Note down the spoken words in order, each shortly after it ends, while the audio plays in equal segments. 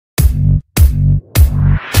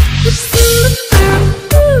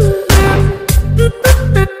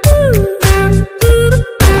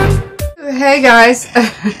guys,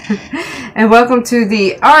 and welcome to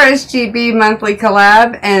the RSGB monthly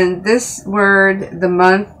collab. And this word, the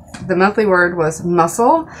monthly word was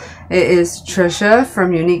muscle. It is Trisha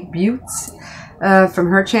from Unique Buttes, from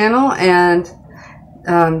her channel, and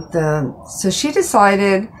so she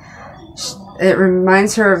decided it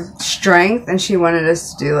reminds her of strength, and she wanted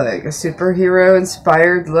us to do like a superhero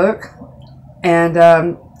inspired look, and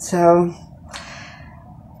so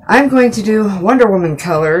I'm going to do Wonder Woman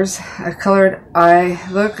colors, a colored eye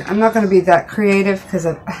look. I'm not going to be that creative because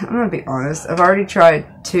I'm going to be honest. I've already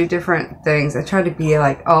tried 2 different things. I tried to be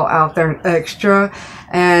like all out there and extra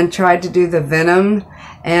and tried to do the Venom.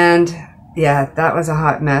 And yeah, that was a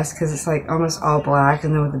hot mess because it's like almost all black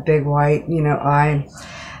and then with a big white, you know, eye.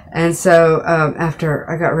 And so after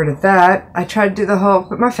I got rid of that, I tried to do the Hulk,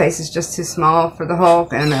 but my face is just too small for the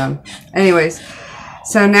Hulk. And anyways.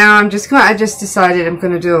 So now I just decided I'm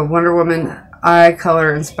going to do a Wonder Woman eye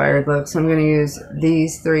color inspired look. So I'm going to use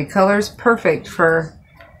these 3 colors. Perfect for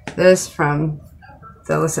this from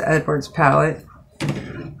the Alyssa Edwards palette.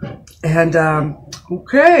 And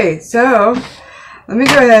okay, so let me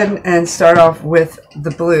go ahead and start off with the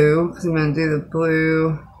blue, because I'm going to do the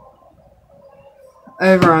blue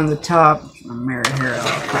over on the top. I'll mirror here a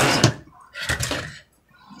little closer.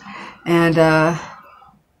 And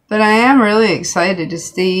but I am really excited to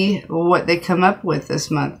see what they come up with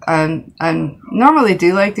this month. I normally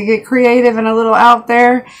do like to get creative and a little out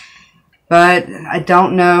there, but I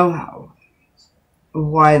don't know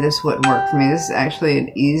why this wouldn't work for me. This is actually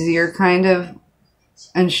an easier kind of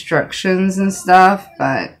instructions and stuff,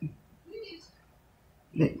 but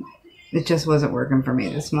it just wasn't working for me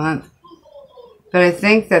this month. But I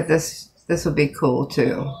think that this would be cool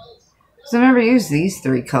too, because I've never used these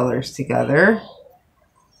 3 colors together.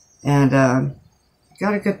 And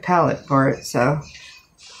got a good palette for it, so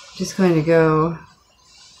just going to go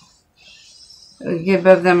get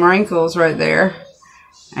above them wrinkles right there,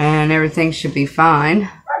 and everything should be fine.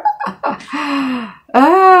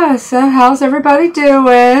 So how's everybody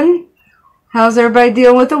doing? How's everybody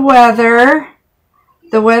dealing with the weather?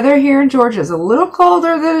 The weather here in Georgia is a little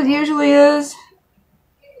colder than it usually is.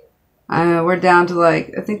 We're down to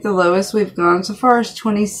like, I think the lowest we've gone so far is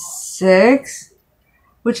 26.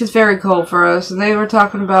 Which is very cold for us. And they were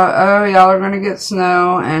talking about, oh, y'all are going to get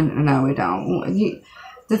snow. And no, we don't.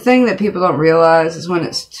 The thing that people don't realize is when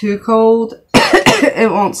it's too cold,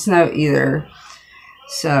 it won't snow either.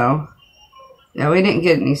 So, yeah, we didn't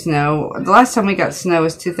get any snow. The last time we got snow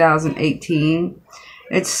was 2018.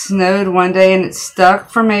 It snowed one day and it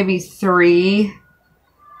stuck for maybe 3.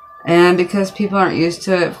 And because people aren't used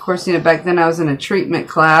to it, of course, you know, back then I was in a treatment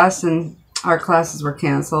class and our classes were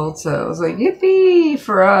canceled, so it was like, yippee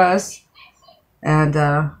for us. And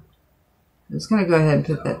I'm just going to go ahead and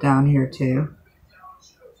put that down here too.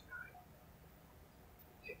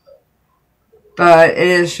 But it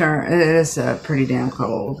is sure, it is pretty damn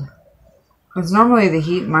cold. Because normally the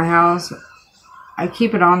heat in my house, I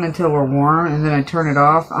keep it on until we're warm and then I turn it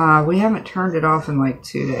off. We haven't turned it off in like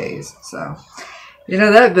 2 days, so you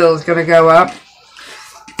know that bill is going to go up.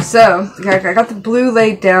 So, I got the blue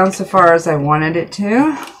laid down so far as I wanted it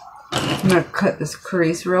to. I'm going to cut this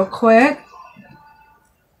crease real quick.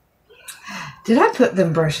 Did I put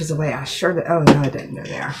them brushes away? I sure did. Oh, no, I didn't. They're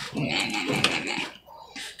there.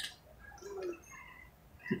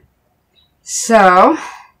 So,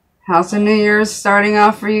 how's the New Year's starting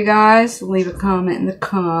off for you guys? Leave a comment in the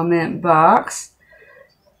comment box.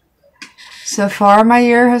 So far, my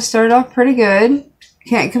year has started off pretty good.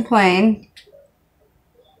 Can't complain.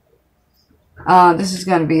 This is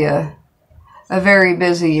going to be a very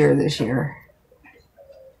busy year this year.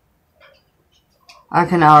 I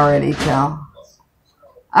can already tell.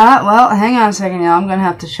 Well, hang on a second, y'all. I'm going to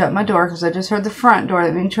have to shut my door because I just heard the front door.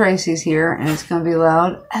 That means Tracy's here, and it's going to be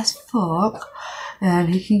loud as fuck. And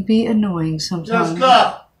he can be annoying sometimes.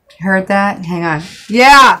 Jessica! Heard that? Hang on.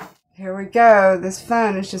 Yeah! Here we go. This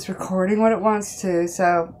phone is just recording what it wants to.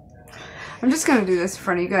 So, I'm just going to do this in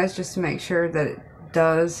front of you guys just to make sure that it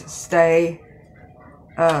does stay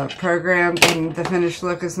programmed and the finished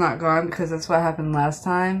look is not gone, because that's what happened last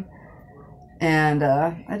time. And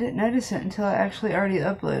I didn't notice it until I actually already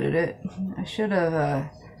uploaded it. I should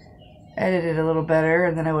have edited a little better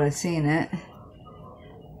and then I would have seen it.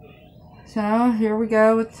 So here we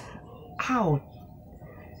go with, ow,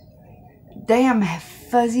 damn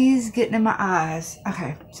fuzzies getting in my eyes.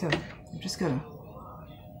 Okay, so I'm just gonna,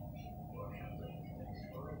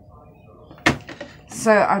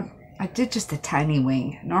 so I did just a tiny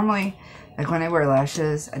wing. Normally, like when I wear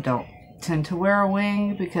lashes, I don't tend to wear a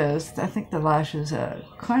wing because I think the lashes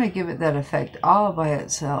kind of give it that effect all by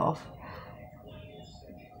itself.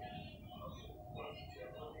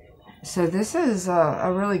 So this is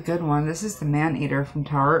a really good one. This is the Man Eater from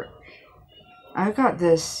Tarte. I got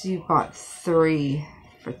this, you bought 3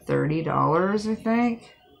 for $30, I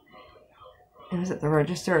think. It was at the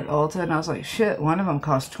register at Ulta, and I was like, shit, one of them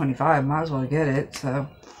cost $25. Might as well get it. So,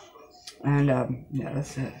 and yeah,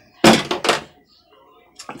 that's it.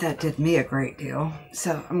 That did me a great deal.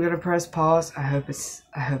 So I'm gonna press pause. I hope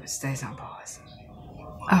it stays on pause.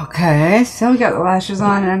 Okay, so we got the lashes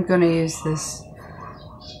on, and I'm gonna use this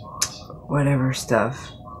whatever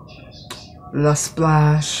stuff. La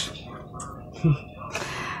Splash.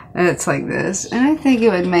 And it's like this. And I think it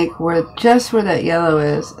would make just where that yellow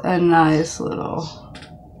is a nice little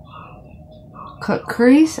cut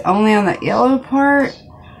crease. Only on that yellow part.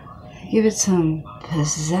 Give it some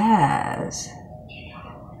pizzazz.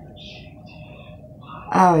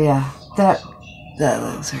 Oh yeah, that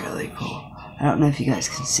looks really cool. I don't know if you guys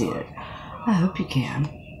can see it. I hope you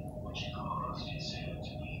can.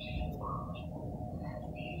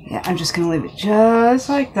 Yeah, I'm just going to leave it just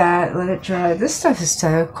like that. Let it dry. This stuff is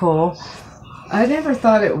so cool. I never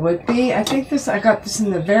thought it would be. I think I got this in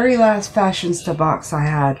the very last Fashionista box I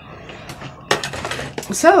had.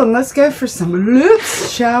 So, let's go for some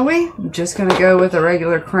looks, shall we? I'm just going to go with a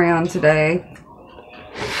regular crayon today.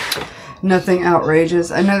 Nothing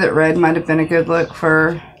outrageous. I know that red might have been a good look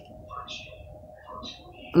for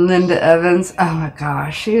Linda Evans. Oh my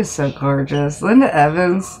gosh, she is so gorgeous. Linda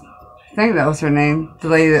Evans. I think that was her name. The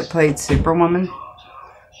lady that played Superwoman.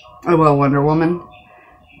 Oh, well, Wonder Woman.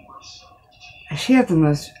 She had the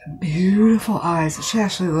most beautiful eyes.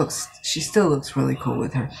 She still looks really cool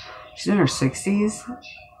with her. She's in her 60s.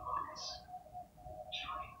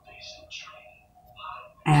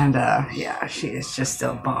 And, yeah, she is just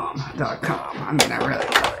still bomb.com. I mean, I really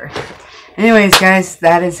love her. Anyways, guys,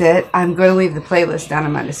 that is it. I'm going to leave the playlist down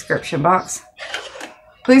in my description box.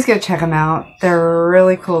 Please go check them out. They're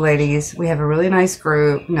really cool ladies. We have a really nice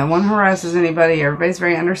group. No one harasses anybody. Everybody's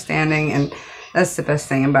very understanding. And that's the best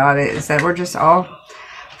thing about it, is that we're just all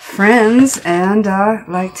friends and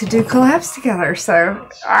like to do collabs together. So,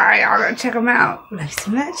 alright, y'all go check them out. Love you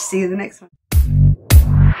so much. See you in the next one.